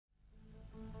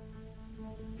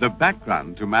The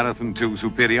background to Marathon 2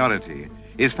 superiority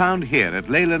is found here at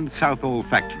Leyland Southall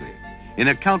factory in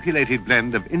a calculated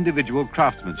blend of individual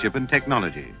craftsmanship and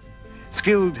technology,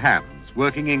 skilled hands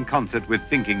working in concert with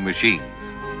thinking machines.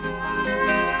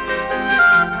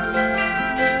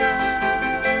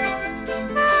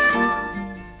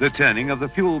 The turning of the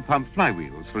fuel pump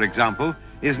flywheels, for example,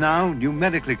 is now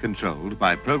numerically controlled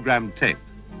by programmed tape.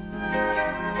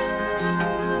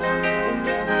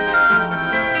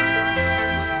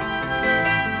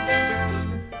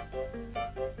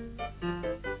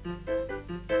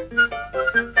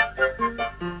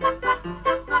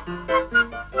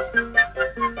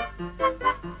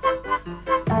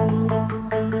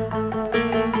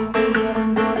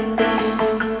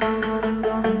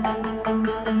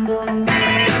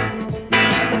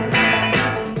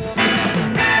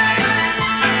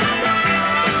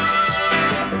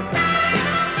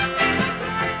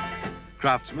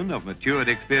 Craftsmen of matured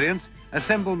experience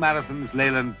assemble Marathon's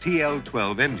Leyland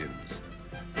TL12 engines.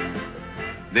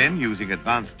 Then, using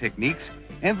advanced techniques,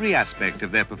 every aspect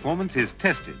of their performance is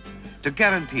tested to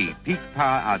guarantee peak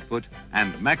power output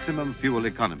and maximum fuel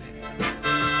economy.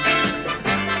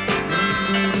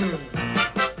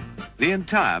 The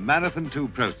entire Marathon 2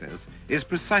 process is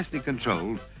precisely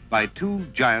controlled by two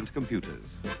giant computers.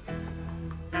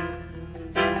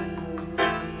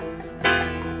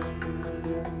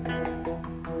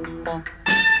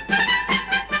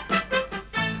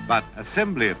 But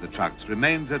assembly of the trucks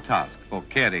remains a task for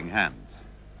caring hands.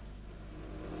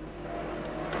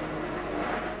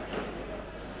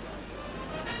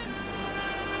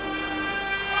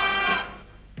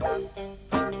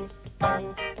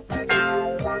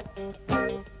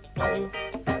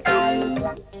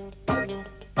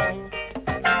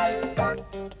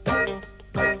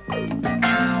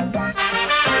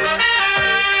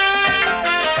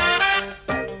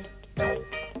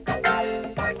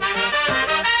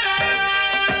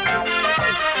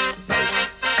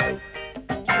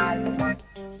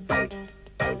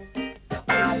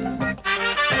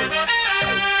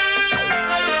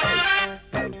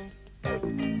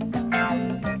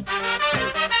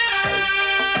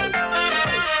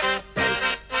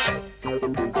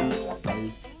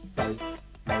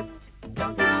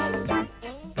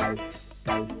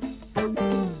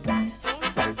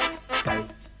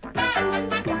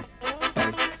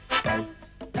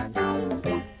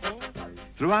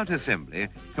 Throughout assembly,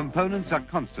 components are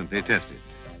constantly tested.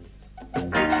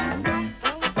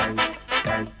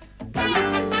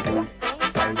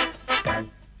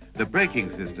 The braking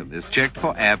system is checked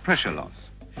for air pressure loss,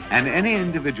 and any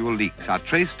individual leaks are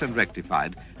traced and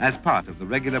rectified as part of the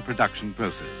regular production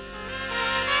process.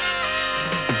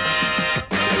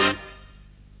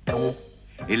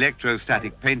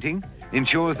 Electrostatic painting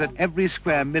ensures that every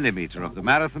square millimeter of the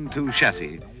Marathon 2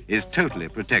 chassis is totally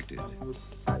protected.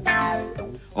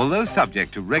 Although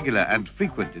subject to regular and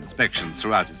frequent inspections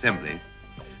throughout assembly,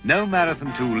 no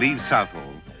Marathon 2 leaves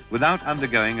Southall without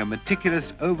undergoing a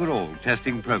meticulous overall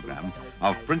testing program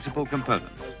of principal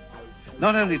components,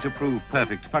 not only to prove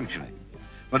perfect functioning,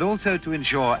 but also to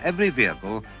ensure every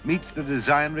vehicle meets the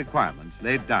design requirements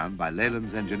laid down by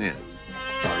Leyland's engineers.